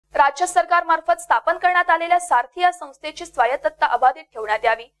राज्य सरकारमार्फत स्थापन करण्यात आलेल्या सारथी या संस्थेची स्वायत्तता अबाधित ठेवण्यात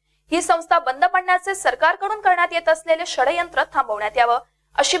यावी। ही संस्था बंद पडण्याचे सरकारकडून करण्यात येत असलेले षडयंत्र थांबवण्यात यावं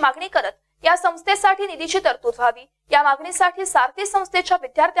अशी मागणी करत या संस्थेसाठी निधीची तरतूद व्हावी। या मागणीसाठी सारथी संस्थेच्या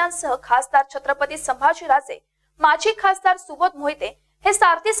विद्यार्थ्यांसह खासदार छत्रपती संभाजीराजे, माजी खासदार सुबोध मोहिते हे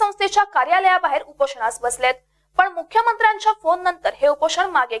सारथी संस्थेच्या कार्यालयाबाहेर उपोषणास बसलेत। पण मुख्यमंत्र्यांच्या फोन नंतर हे उपोषण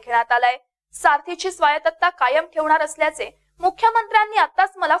मागे घेण्यात आलंय। सारथीची स्वायत्तता कायम ठेवणार असल्याचे मुख्यमंत्र्यांनी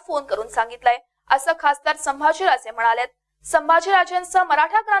आताच मला फोन करून सांगितलंय, असं खासदार संभाजीराजे म्हणालेत। संभाजीराजेंसह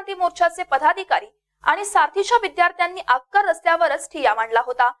मराठा क्रांती मोर्चाचे पदाधिकारी आणि सारथीच्या विद्यार्थ्यांनी आक्कर रस्त्यावरच ठिय्या मांडला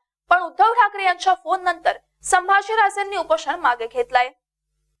होता। पण उद्धव ठाकरे यांच्या फोन नंतर संभाजीराजेंनी उपोषण मागे घेतलंय।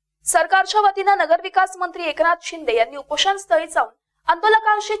 सरकारच्या वतीने नगरविकास मंत्री एकनाथ शिंदे यांनी उपोषणस्थळी जाऊन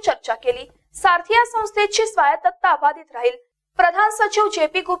आंदोलकांशी चर्चा केली। सारथी या संस्थेची स्वायत्तता अबाधित राहील। प्रधान सचिव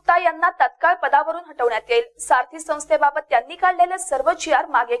JP गुप्ता यांना तत्काळ पदावरून हटवण्यात येईल। सारथी संस्थेबाबत त्यांनी काढलेले सर्व GR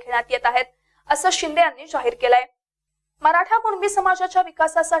मागे घेण्यात येत आहेत, असं शिंदे यांनी जाहीर केलंय। मराठा कुणबी समाजाच्या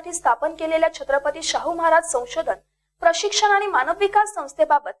विकासासाठी स्थापन केलेल्या छत्रपती शाहू महाराज संशोधन, प्रशिक्षण आणि मानव विकास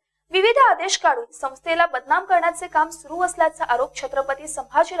संस्थेबाबत विविध आदेश काढून संस्थेला बदनाम करण्याचे काम सुरू असल्याचा आरोप छत्रपती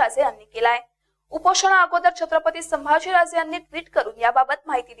संभाजीराजे यांनी केलाय। उपोषणा अगोदर छत्रपती संभाजीराजे यांनी ट्विट करून याबाबत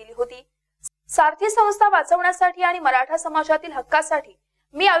माहिती दिली होती। सारथी संस्था वाचवण्यासाठी आणि मराठा समाजातील हक्कासाठी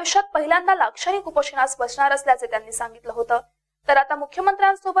मी आयुष्यात पहिल्यांदा लाक्षणिक उपोषणास बसणार असल्याचे त्यांनी सांगितलं होतं। तर आता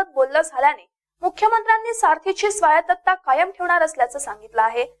मुख्यमंत्र्यांसोबत बोलणं झाल्याने मुख्यमंत्र्यांनी सारथीची स्वायत्तता कायम ठेवणार असल्याचं सांगितलं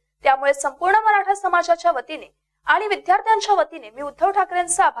आहे। त्यामुळे संपूर्ण मराठा समाजाच्या वतीने आणि विद्यार्थ्यांच्या वतीने मी उद्धव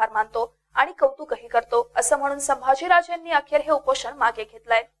ठाकरेंचा आभार मानतो आणि कौतुकही करतो, असं म्हणून संभाजीराजेंनी अखेर हे उपोषण मागे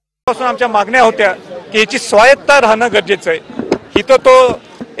घेतलंय। आमच्या मागण्या होत्या की याची स्वायत्तता राहणं गरजेचं आहे। इथं तो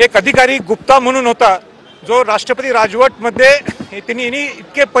एक अधिकारी गुप्ता म्हणून होता, जो राष्ट्रपती राजवट मध्ये त्यांनी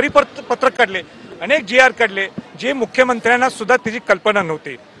इतके परिपत्रक काढले, अनेक GR काढले, जे मुख्यमंत्र्यांना सुद्धा त्याची कल्पना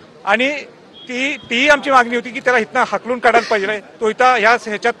नव्हती। आणि ती आमची मागणी होती की त्याला इथनं हाकलून काढायला पाहिजे, तो इथं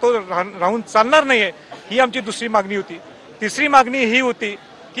ह्याच्यात तो राहून चालणार नाहीये, ही आमची दुसरी मागणी होती। तिसरी मागणी ही होती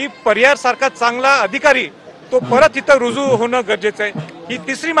की परिहार सारखा चांगला अधिकारी तो परत इथं रुजू होणं गरजेचं आहे, ही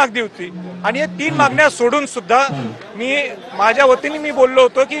तिसरी मागणी होती। आणि या 3 मागण्या सोडून सुद्धा मी माझ्या वतीने मी बोललो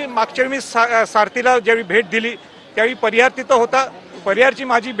होतो की मागच्या वेळी मी सारथीला ज्यावेळी भेट दिली त्यावेळी परिहार तिथं होता। परिहारची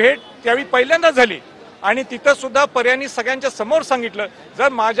माझी भेट त्यावेळी पहिल्यांदा झाली आणि तिथं सुद्धा परिहारनी सगळ्यांच्या समोर सांगितलं, जर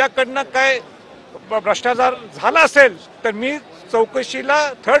माझ्याकडनं काय भ्रष्टाचार झाला असेल तर मी चौकशीला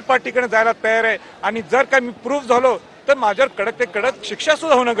थर्ड पार्टीकडे जायला तयार आहे आणि जर काय मी प्रूफ झालो तर माझ्यावर कडक ते कडक शिक्षा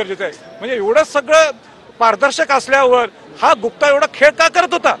सुद्धा होणं गरजेचं आहे। म्हणजे एवढं सगळं पारदर्शक असल्यावर हा गुप्ता एवढा खेळ का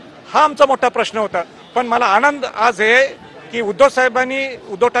करत होता, हा आमचा मोठा प्रश्न होता। पण मला आनंद आज आहे की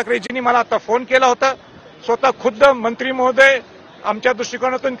उद्धव ठाकरेजींनी मला आता फोन केला होता। स्वतः खुद्द मंत्री महोदय आमच्या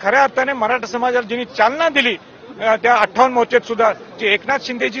दृष्टिकोनातून खऱ्या अर्थाने मराठा समाजाला ज्यांनी चालना दिली त्या 58 मोर्चात सुद्धा जे एकनाथ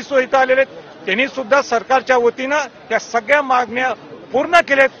शिंदेजी सुद्धा इथं आलेले, त्यांनी सुद्धा सरकारच्या वतीनं त्या सगळ्या मागण्या पूर्ण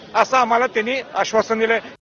केल्यात असं आम्हाला त्यांनी आश्वासन दिलंय।